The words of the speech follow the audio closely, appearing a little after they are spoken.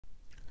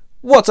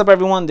What's up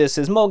everyone, this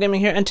is Mo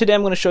Gaming here, and today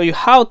I'm going to show you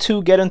how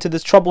to get into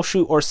this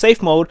troubleshoot or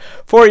safe mode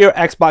for your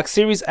Xbox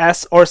Series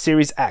S or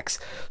Series X.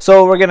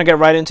 So we're going to get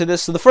right into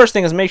this. So the first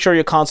thing is make sure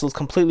your console is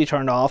completely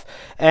turned off,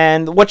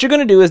 and what you're going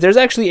to do is there's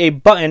actually a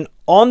button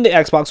on the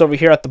Xbox over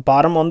here at the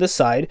bottom on this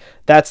side.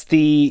 That's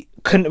the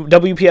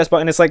WPS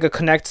button. It's like a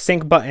connect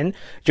sync button.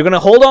 You're going to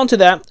hold on to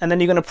that, and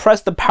then you're going to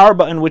press the power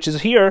button, which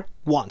is here,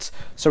 once.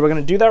 So we're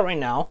going to do that right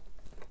now.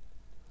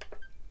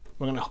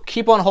 We're going to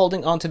keep on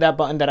holding onto that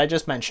button that I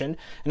just mentioned.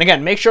 And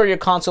again, make sure your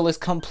console is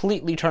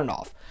completely turned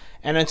off.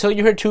 And until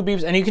you hear two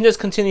beeps, and you can just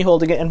continue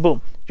holding it, and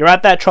boom, you're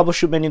at that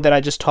troubleshoot menu that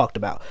I just talked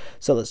about.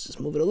 So let's just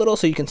move it a little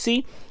so you can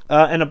see.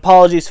 And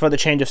apologies for the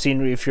change of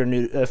scenery if you're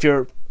new, if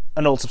you're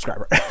an old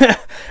subscriber.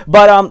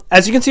 But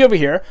as you can see over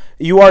here,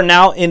 you are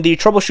now in the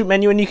troubleshoot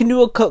menu, and you can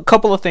do a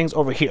couple of things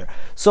over here.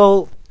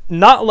 So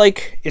not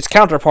like its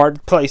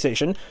counterpart,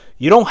 PlayStation,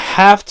 you don't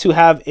have to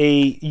have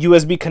a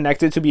USB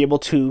connected to be able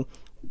to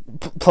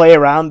play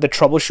around the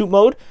troubleshoot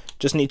mode.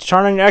 Just need to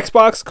turn on your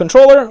Xbox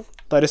controller,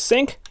 let it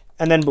sync,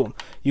 and then boom.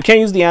 You can't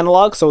use the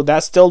analog, so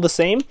that's still the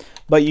same,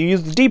 but you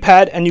use the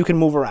D-pad and you can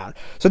move around.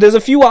 So there's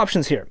a few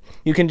options here.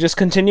 You can just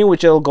continue,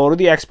 which will go to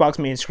the Xbox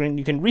main screen.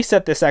 You can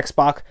reset this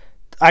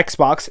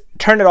Xbox,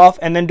 turn it off,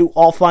 and then do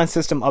offline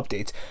system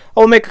updates.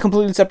 I will make a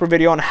completely separate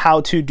video on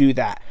how to do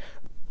that.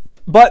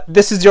 But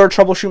this is your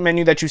troubleshoot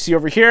menu that you see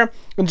over here,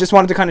 and just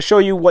wanted to kind of show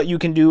you what you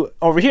can do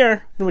over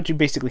here and what you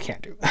basically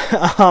can't do.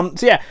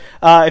 So yeah,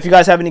 if you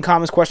guys have any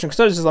comments, questions,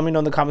 concerns, just let me know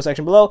in the comment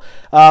section below.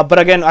 But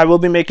again, I will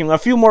be making a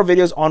few more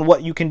videos on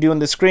what you can do on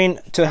the screen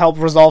to help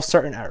resolve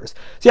certain errors.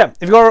 So yeah,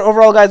 if you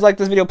overall guys like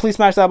this video, please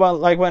smash that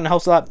like button, it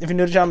helps a lot. If you're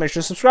new to the channel, make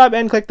sure to subscribe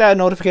and click that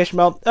notification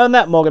bell. And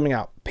that, Mo Gaming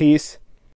out. Peace.